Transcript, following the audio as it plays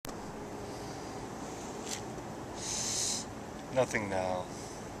Nothing now,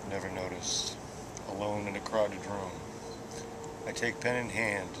 never noticed. Alone in a crowded room. I take pen in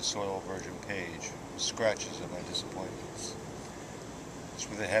hand to soil virgin page, scratches of my disappointments. It's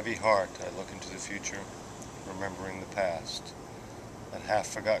with a heavy heart I look into the future, remembering the past. That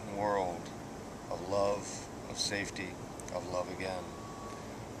half-forgotten world of love, of safety, of love again.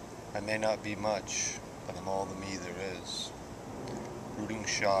 I may not be much, but I'm all the me there is. Brooding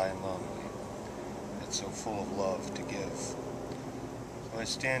shy and lonely, yet so full of love to give. So I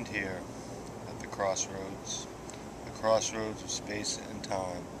stand here at the crossroads of space and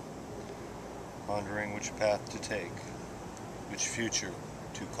time, pondering which path to take, which future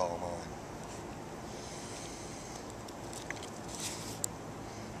to call mine.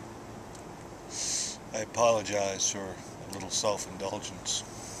 I apologize for a little self-indulgence.